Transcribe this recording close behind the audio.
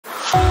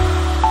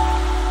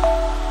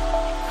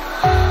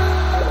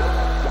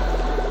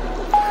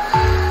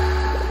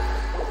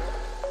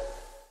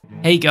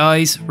Hey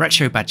guys,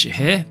 Retro Badger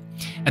here.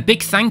 A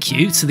big thank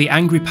you to the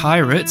Angry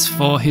Pirate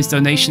for his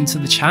donation to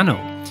the channel.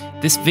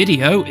 This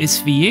video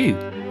is for you.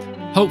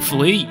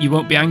 Hopefully you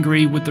won't be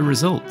angry with the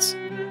results.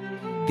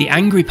 The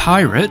Angry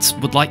Pirate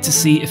would like to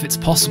see if it's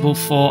possible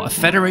for a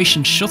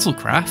Federation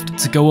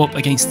Shuttlecraft to go up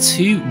against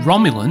two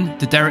Romulan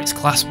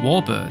class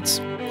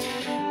Warbirds.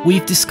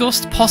 We've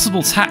discussed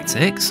possible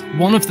tactics.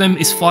 One of them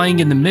is flying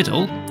in the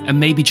middle and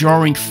maybe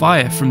drawing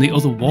fire from the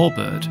other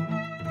Warbird.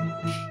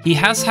 He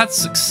has had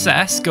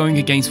success going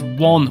against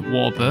one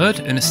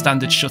Warbird in a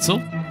standard shuttle.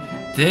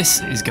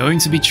 This is going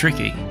to be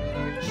tricky.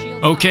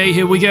 Okay,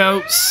 here we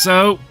go.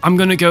 So I'm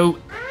going to go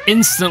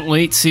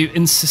instantly to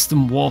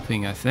in-system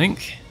warping, I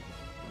think.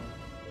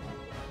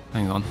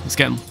 Hang on, let's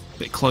get him a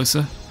bit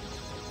closer.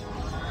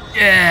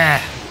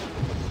 Yeah!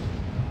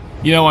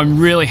 You know, I'm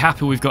really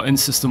happy we've got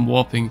in-system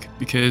warping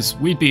because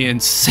we'd be in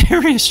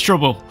serious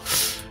trouble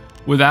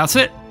without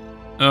it.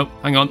 Oh,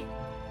 hang on.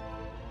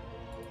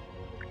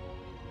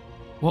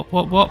 What?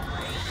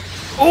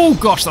 Oh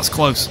gosh, that's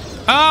close.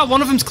 Ah,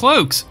 one of them's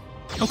cloaks.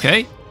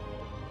 Okay.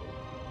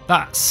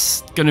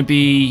 That's gonna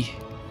be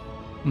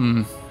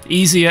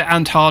easier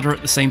and harder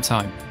at the same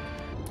time.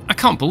 I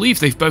can't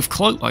believe they've both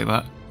cloaked like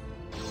that.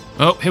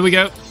 Oh, here we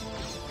go.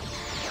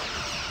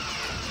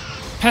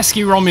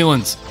 Pesky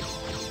Romulans.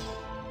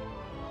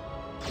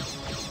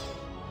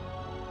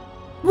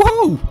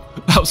 Whoa!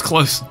 That was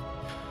close.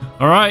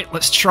 Alright,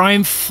 let's try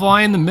and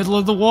fly in the middle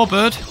of the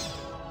Warbird.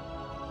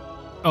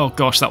 Oh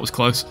gosh, that was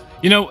close.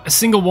 You know, a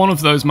single one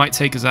of those might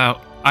take us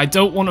out. I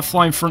don't want to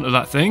fly in front of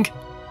that thing.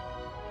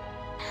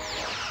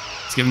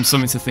 Let's give him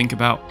something to think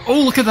about.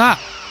 Oh, look at that!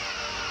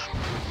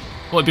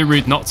 Well, it'd be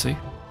rude not to.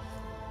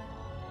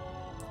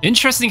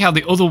 Interesting how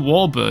the other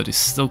Warbird is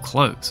still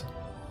cloaked.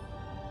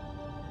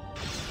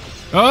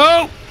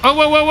 Oh! Oh,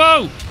 whoa, whoa,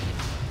 whoa!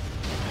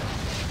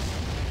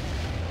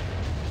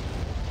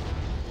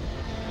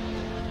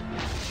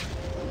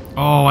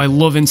 Oh, I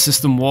love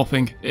in-system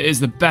warping. It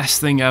is the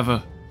best thing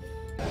ever.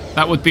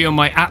 That would be on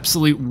my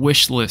absolute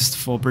wish list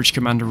for Bridge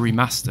Commander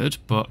Remastered,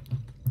 but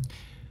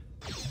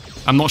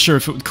I'm not sure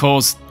if it would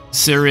cause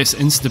serious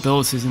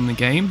instabilities in the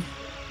game.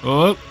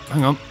 Oh,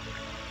 hang on.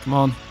 Come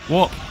on.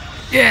 Warp.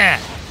 Yeah!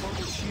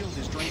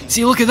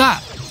 See, look at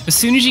that. As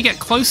soon as you get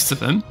close to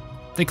them,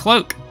 they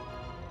cloak.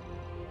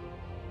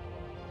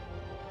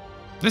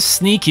 They're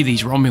sneaky,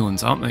 these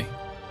Romulans, aren't they?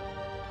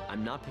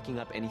 I'm not picking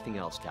up anything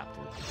else,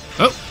 Captain.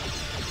 Oh!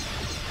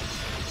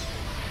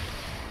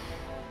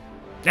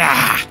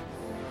 Ah!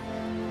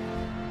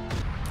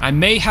 I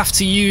may have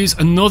to use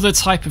another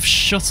type of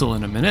shuttle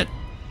in a minute.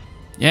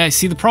 Yeah,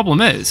 see, the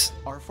problem is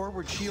our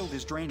forward shield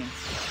is draining.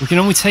 We can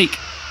only take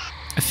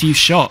a few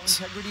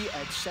shots,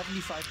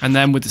 and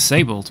then we're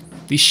disabled.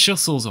 These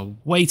shuttles are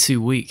way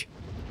too weak.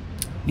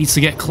 Needs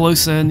to get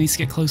closer,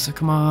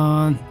 come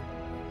on.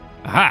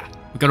 Aha!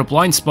 We got a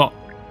blind spot.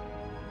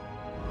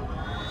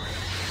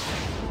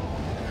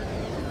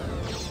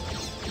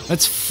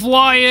 Let's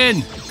fly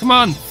in! Come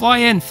on, fly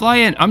in, fly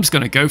in. I'm just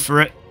gonna go for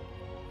it.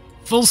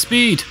 Full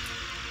speed.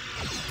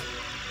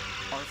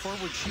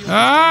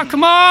 Ah,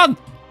 come on!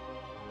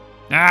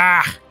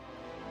 Ah!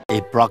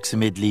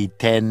 Approximately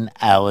 10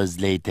 hours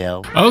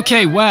later.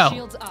 Okay,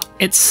 well,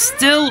 it's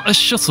still a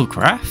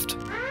shuttlecraft,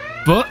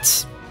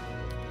 but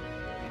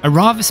a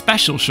rather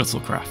special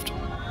shuttlecraft.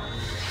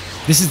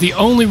 This is the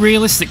only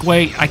realistic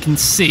way I can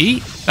see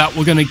that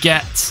we're gonna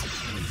get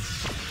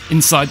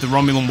inside the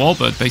Romulan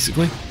Warbird,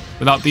 basically,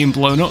 without being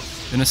blown up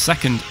in a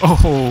second.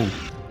 Oh,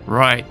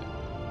 right.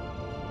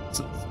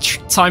 So,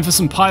 time for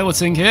some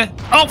piloting here.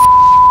 Oh,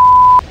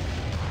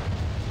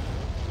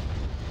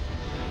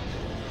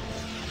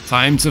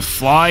 time to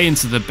fly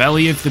into the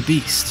belly of the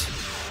beast.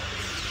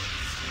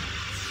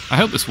 I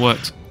hope this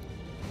worked.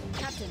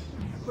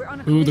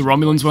 Ooh, the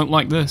Romulans won't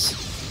like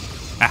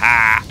this.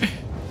 Haha.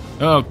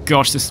 Oh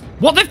gosh, this...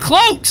 What, they've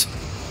cloaked!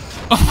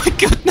 Oh my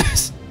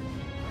goodness!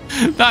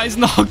 That is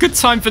not a good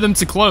time for them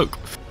to cloak.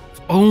 If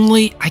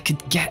only I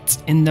could get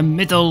in the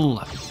middle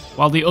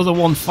while the other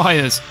one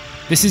fires.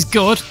 This is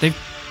good.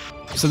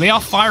 So they are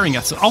firing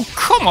at us. Oh,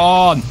 come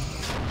on!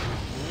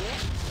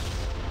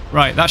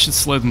 Right, that should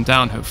slow them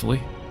down,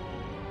 hopefully.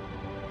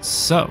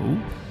 So,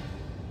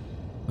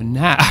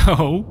 now...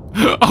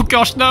 Oh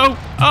gosh, no!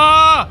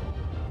 Ah!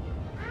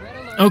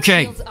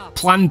 Okay,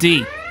 plan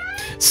D.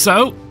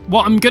 So,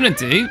 what I'm gonna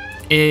do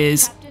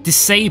is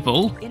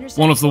disable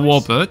one of the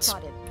Warbirds,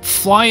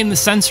 fly in the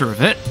center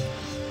of it,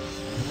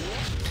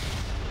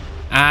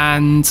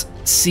 and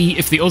see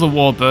if the other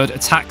Warbird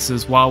attacks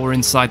us while we're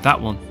inside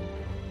that one.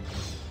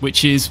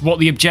 Which is what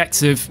the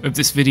objective of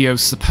this video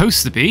is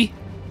supposed to be.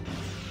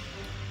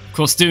 Of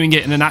course, doing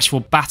it in an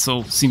actual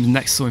battle seems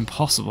next to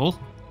impossible.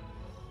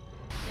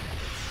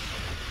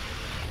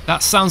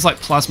 That sounds like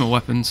plasma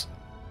weapons.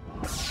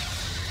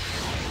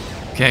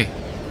 Okay.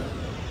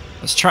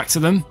 Let's track to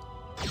them.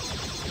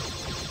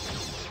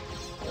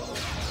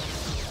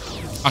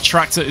 Our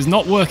tractor is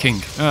not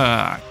working.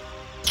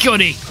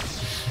 Goody!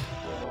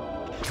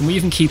 Can we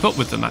even keep up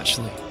with them,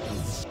 actually?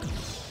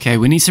 Okay,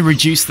 we need to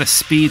reduce their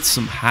speed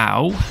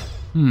somehow.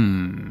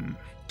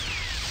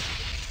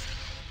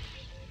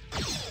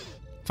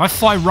 If I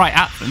fly right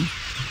at them...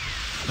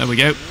 There we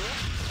go.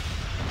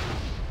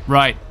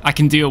 Right, I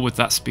can deal with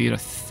that speed, I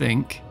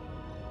think.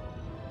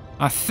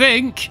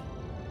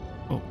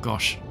 Oh,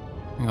 gosh.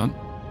 Hang on.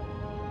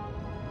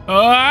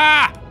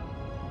 Ah!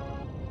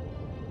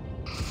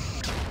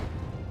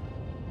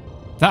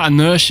 That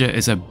inertia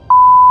is a...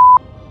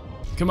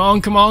 Come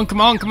on, come on, come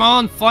on, come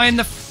on! Fly in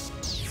the...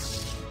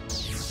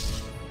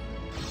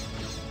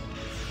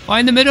 Fly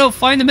in the middle,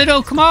 fly in the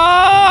middle, come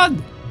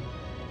on!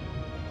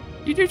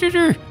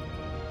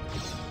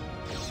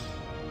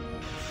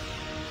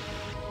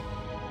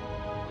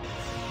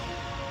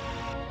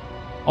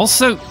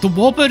 Also, the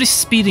Warbird is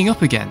speeding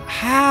up again.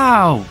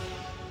 How?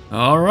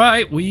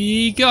 Alright,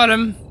 we got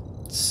him.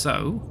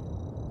 So.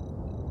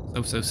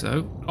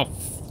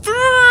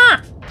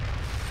 Oh,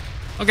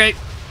 okay.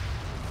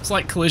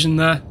 Slight collision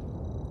there.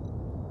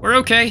 We're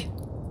okay.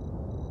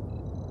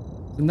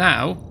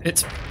 Now,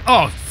 it's...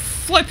 Oh,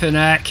 flippin'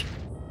 heck.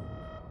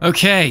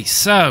 Okay,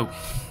 so...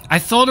 I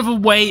thought of a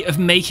way of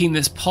making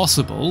this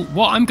possible.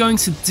 What I'm going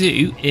to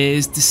do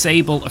is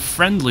disable a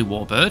friendly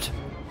Warbird.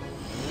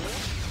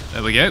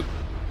 There we go.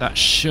 That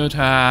should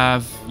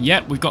have...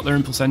 Yep, we've got their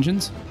impulse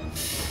engines.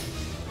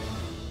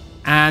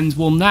 And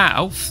we'll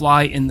now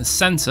fly in the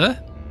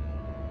center.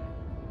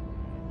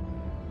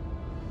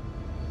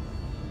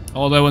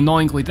 Although,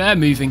 annoyingly, they're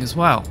moving as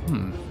well.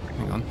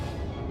 Hang on.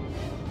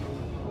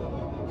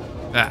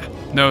 Ah,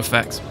 no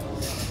effects.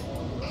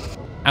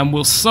 And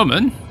we'll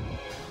summon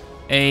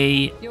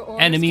a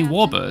enemy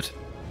Warbird.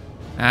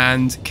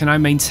 And can I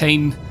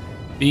maintain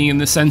being in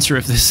the center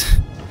of this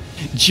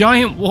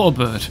giant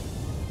Warbird?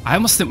 I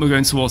almost think we're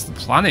going towards the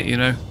planet, you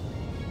know,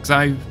 because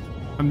I'm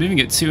moving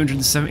at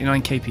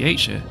 279 kph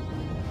here.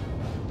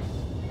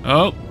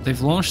 Oh, they've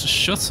launched a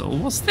shuttle.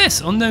 What's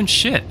this? Unknown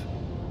ship.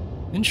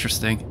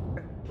 Interesting.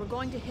 We're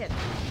going to hit.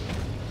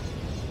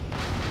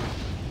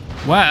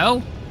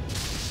 Well.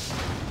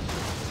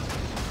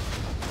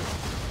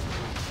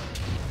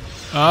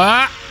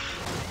 I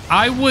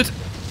would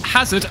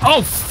hazard...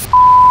 Oh,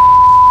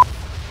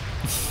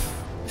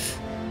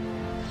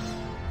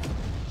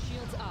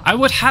 I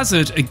would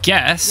hazard a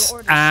guess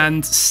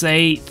and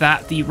say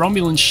that the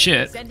Romulan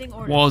ship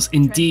was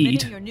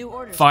indeed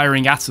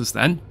firing at us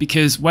then,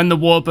 because when the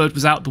Warbird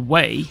was out the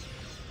way,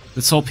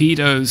 the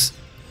torpedoes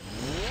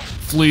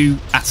flew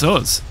at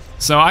us.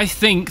 So I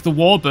think the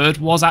Warbird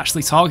was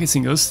actually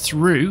targeting us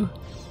through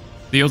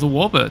the other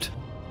Warbird.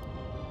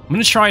 I'm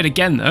going to try it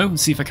again though, and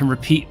see if I can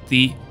repeat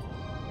the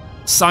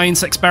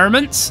science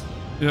experiments.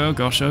 Oh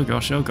gosh, oh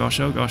gosh, oh gosh,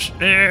 oh gosh.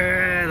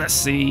 Let's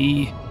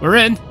see. We're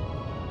in.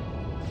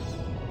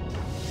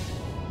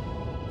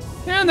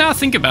 Yeah, now I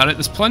think about it,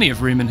 there's plenty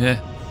of room in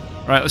here.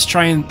 Right, let's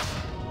try and...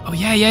 Oh,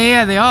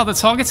 yeah, they are. They're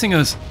targeting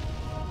us.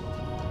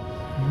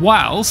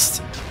 Whilst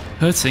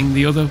hurting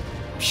the other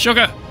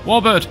sugar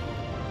Warbird.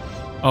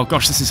 Oh,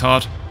 gosh, this is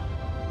hard.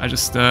 I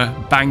just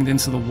banged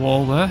into the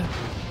wall there.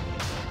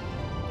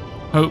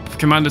 Hope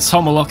Commander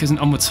Tomalok isn't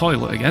on the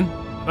toilet again.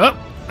 Oh,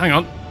 hang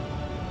on.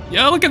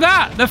 Yeah, look at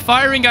that. They're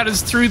firing at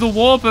us through the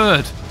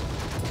Warbird.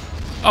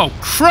 Oh,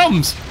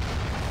 crumbs.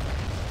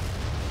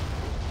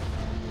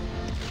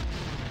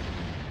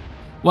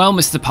 Well,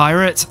 Mr.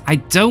 Pirate, I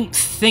don't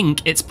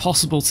think it's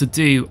possible to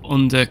do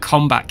under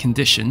combat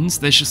conditions.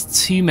 There's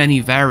just too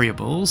many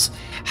variables.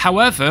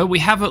 However, we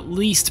have at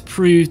least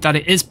proved that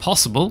it is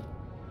possible.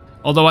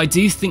 Although I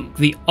do think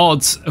the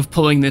odds of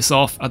pulling this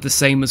off are the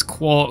same as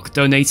Quark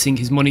donating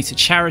his money to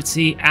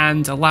charity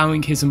and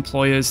allowing his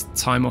employers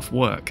time off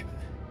work.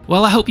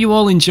 Well, I hope you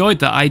all enjoyed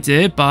that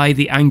idea by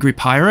the Angry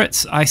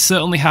Pirate. I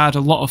certainly had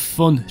a lot of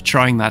fun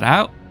trying that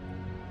out.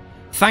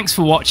 Thanks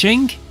for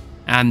watching,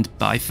 and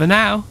bye for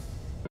now.